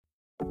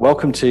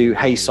Welcome to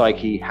Hey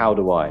Psyche, How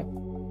Do I?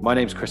 My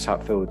name's Chris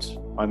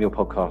Hatfield. I'm your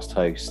podcast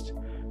host.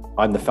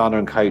 I'm the founder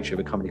and coach of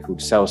a company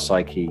called Sales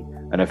Psyche,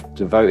 and I've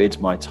devoted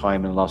my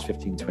time in the last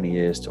 15, 20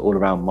 years to all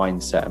around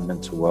mindset and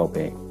mental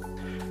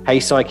well-being. Hey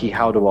Psyche,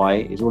 How Do I?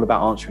 Is all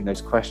about answering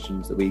those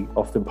questions that we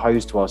often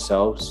pose to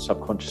ourselves,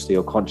 subconsciously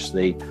or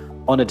consciously,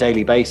 on a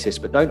daily basis,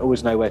 but don't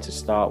always know where to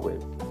start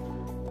with.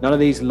 None of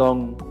these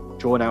long,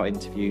 drawn-out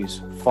interviews,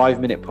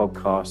 5-minute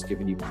podcasts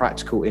giving you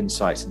practical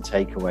insights and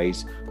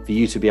takeaways for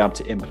you to be able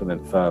to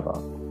implement further.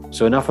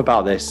 So enough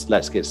about this,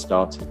 let's get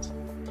started.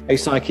 Hey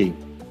Psyche,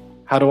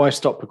 how do I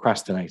stop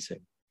procrastinating?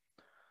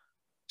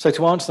 So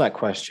to answer that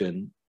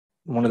question,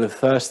 one of the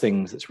first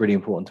things that's really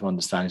important to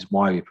understand is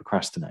why we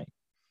procrastinate.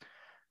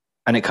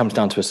 And it comes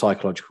down to a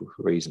psychological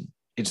reason.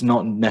 It's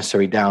not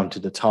necessarily down to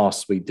the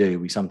tasks we do.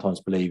 We sometimes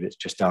believe it's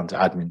just down to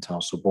admin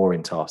tasks or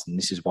boring tasks, and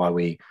this is why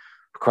we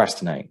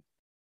procrastinate.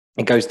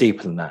 It goes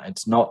deeper than that.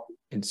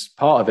 It's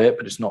part of it,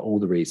 but it's not all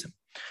the reason.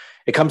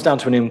 It comes down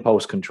to an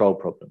impulse control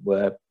problem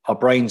where our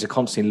brains are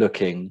constantly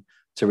looking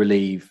to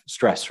relieve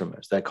stress from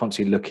us. They're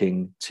constantly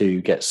looking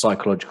to get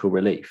psychological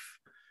relief.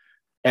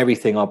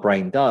 Everything our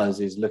brain does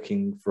is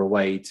looking for a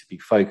way to be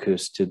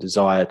focused, to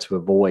desire to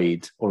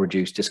avoid or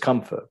reduce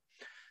discomfort.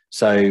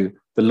 So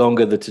the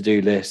longer the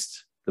to-do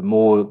list,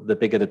 the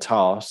bigger the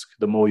task,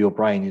 the more your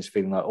brain is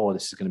feeling like, oh,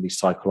 this is going to be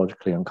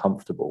psychologically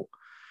uncomfortable.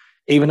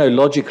 Even though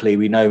logically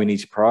we know we need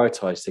to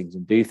prioritize things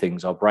and do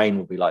things, our brain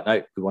will be like,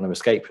 no, we want to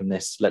escape from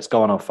this. Let's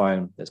go on our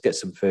phone. Let's get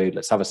some food.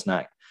 Let's have a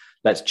snack.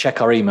 Let's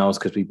check our emails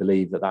because we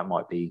believe that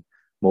might be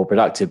more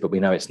productive, but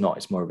we know it's not.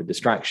 It's more of a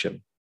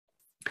distraction.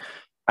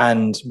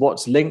 And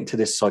what's linked to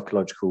this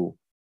psychological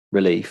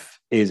relief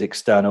is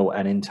external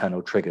and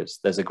internal triggers.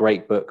 There's a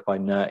great book by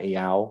Nerdy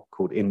Owl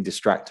called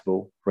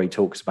Indistractable where he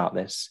talks about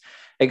this.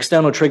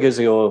 External triggers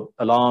are your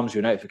alarms,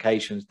 your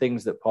notifications,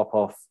 things that pop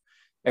off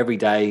every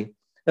day.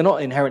 They're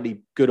not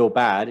inherently good or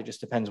bad. It just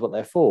depends what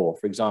they're for.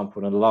 For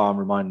example, an alarm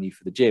reminding you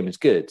for the gym is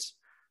good.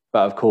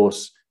 But of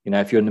course,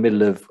 if you're in the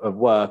middle of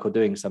work or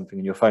doing something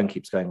and your phone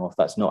keeps going off,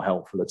 that's not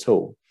helpful at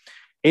all.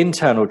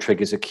 Internal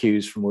triggers are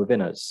cues from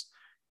within us.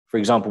 For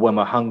example, when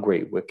we're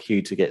hungry, we're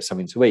cued to get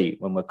something to eat.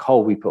 When we're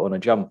cold, we put on a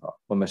jumper.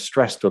 When we're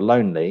stressed or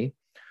lonely,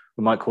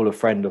 we might call a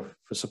friend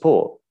for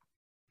support.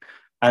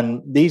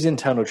 And these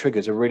internal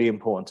triggers are really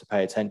important to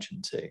pay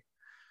attention to.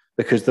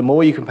 Because the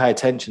more you can pay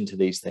attention to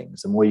these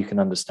things, the more you can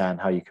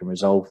understand how you can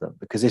resolve them.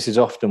 Because this is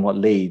often what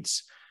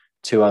leads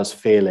to us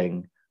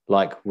feeling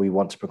like we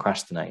want to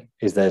procrastinate,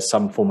 is there's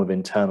some form of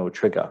internal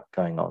trigger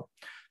going on.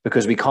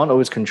 Because we can't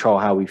always control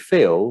how we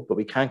feel, but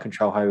we can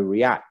control how we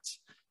react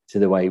to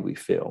the way we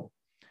feel.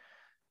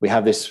 We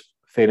have this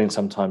feeling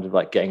sometimes of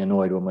like getting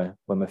annoyed when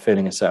we're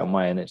feeling a certain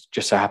way, and it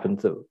just so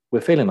happens that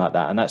we're feeling like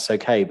that, and that's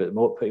okay. But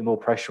putting more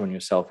pressure on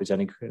yourself is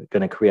only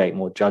going to create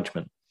more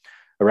judgment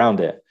around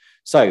it.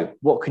 So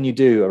what can you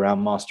do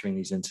around mastering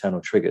these internal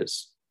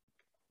triggers?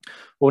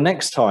 Well,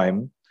 next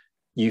time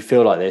you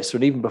feel like this,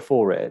 or even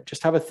before it,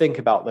 just have a think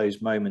about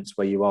those moments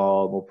where you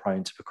are more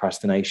prone to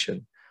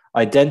procrastination.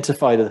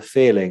 Identify the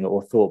feeling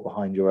or thought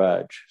behind your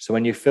urge. So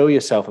when you feel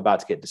yourself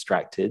about to get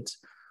distracted,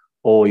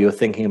 or you're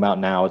thinking about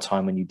now a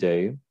time when you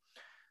do,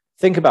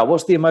 think about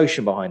what's the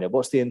emotion behind it?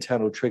 What's the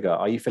internal trigger?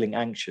 Are you feeling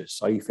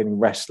anxious? Are you feeling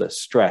restless,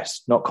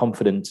 stressed, not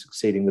confident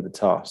succeeding with the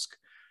task?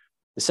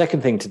 The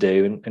second thing to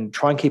do, and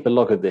try and keep a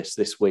log of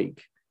this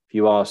week, if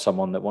you are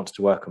someone that wants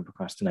to work on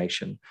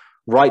procrastination,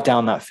 write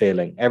down that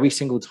feeling. Every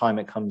single time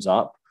it comes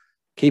up,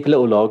 keep a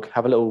little log,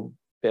 have a little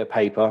bit of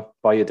paper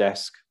by your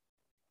desk,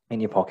 in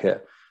your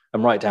pocket,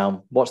 and write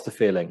down what's the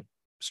feeling,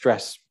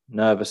 stress,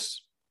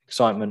 nervous,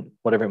 excitement,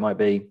 whatever it might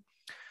be.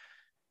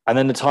 And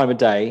then the time of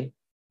day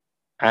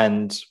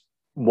and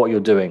what you're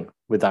doing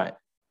with that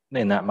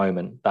in that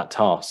moment, that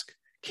task.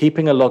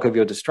 Keeping a log of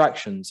your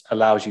distractions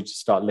allows you to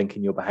start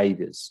linking your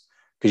behaviors,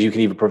 because you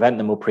can either prevent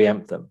them or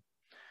preempt them.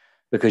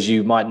 Because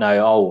you might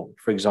know,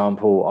 for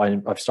example,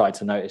 I've started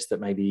to notice that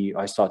maybe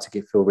I start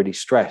to feel really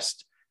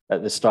stressed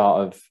at the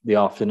start of the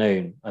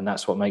afternoon, and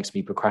that's what makes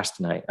me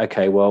procrastinate.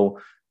 Okay,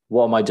 well,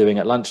 what am I doing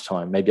at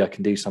lunchtime? Maybe I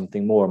can do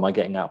something more. Am I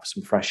getting out for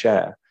some fresh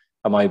air?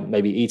 Am I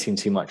maybe eating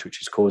too much,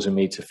 which is causing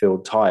me to feel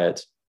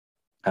tired?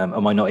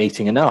 Am I not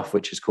eating enough,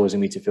 which is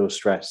causing me to feel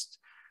stressed?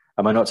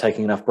 Am I not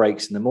taking enough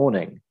breaks in the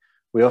morning?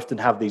 We often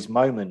have these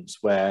moments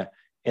where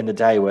in the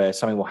day where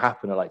something will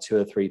happen at like 2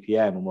 or 3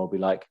 p.m. and we'll be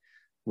like,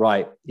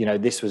 right,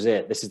 this was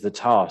it. This is the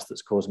task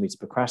that's caused me to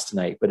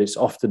procrastinate. But it's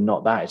often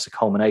not that. It's a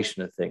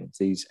culmination of things,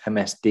 these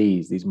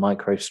MSDs, these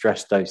micro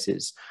stress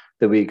doses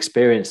that we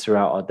experience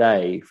throughout our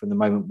day from the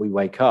moment we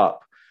wake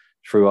up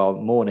through our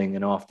morning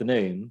and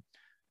afternoon.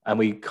 And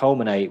we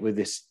culminate with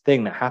this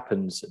thing that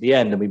happens at the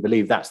end. And we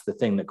believe that's the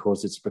thing that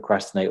causes us to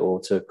procrastinate or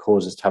to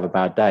cause us to have a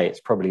bad day.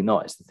 It's probably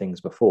not. It's the things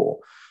before.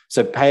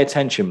 So pay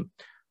attention.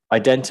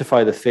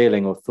 Identify the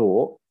feeling or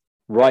thought,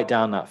 write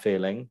down that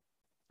feeling,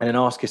 and then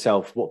ask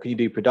yourself, what can you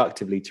do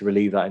productively to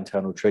relieve that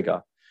internal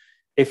trigger?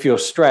 If you're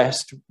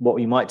stressed,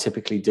 what you might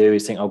typically do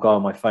is think, I'll go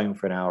on my phone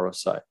for an hour or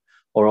so,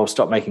 or I'll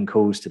stop making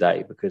calls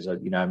today because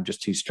I'm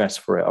just too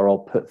stressed for it, or I'll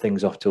put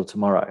things off till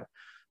tomorrow.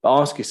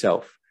 But ask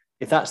yourself,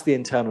 if that's the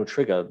internal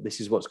trigger,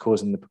 this is what's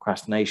causing the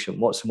procrastination.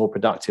 What's a more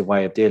productive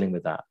way of dealing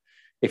with that?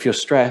 If you're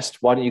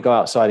stressed, why don't you go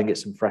outside and get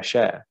some fresh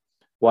air?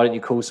 Why don't you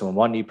call someone?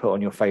 Why don't you put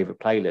on your favorite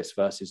playlist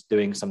versus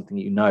doing something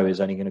you know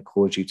is only going to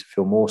cause you to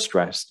feel more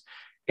stressed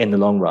in the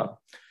long run?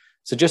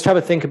 So just have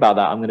a think about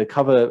that. I'm going to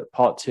cover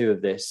part 2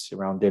 of this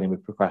around dealing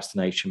with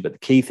procrastination. But the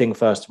key thing,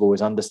 first of all,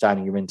 is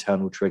understanding your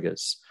internal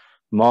triggers,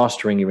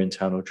 mastering your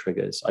internal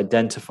triggers,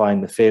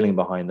 identifying the feeling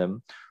behind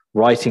them,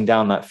 writing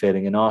down that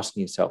feeling and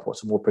asking yourself,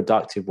 what's a more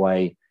productive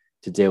way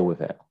to deal with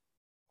it?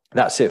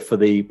 That's it for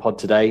the pod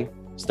today.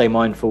 Stay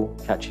mindful.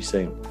 Catch you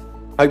soon.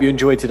 Hope you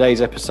enjoyed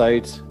today's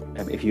episode.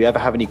 If you ever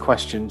have any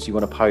questions you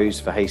want to pose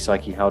for Hey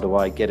Psyche, How Do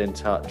I? Get in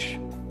touch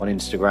on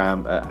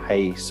Instagram at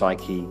Hey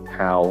Psyche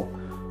How.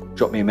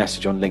 Drop me a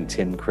message on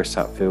LinkedIn, Chris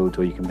Hatfield,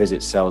 or you can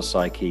visit Sales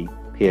Psyche,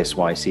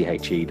 psyche.co.uk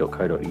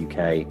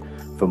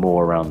for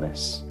more around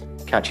this.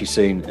 Catch you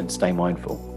soon and stay mindful.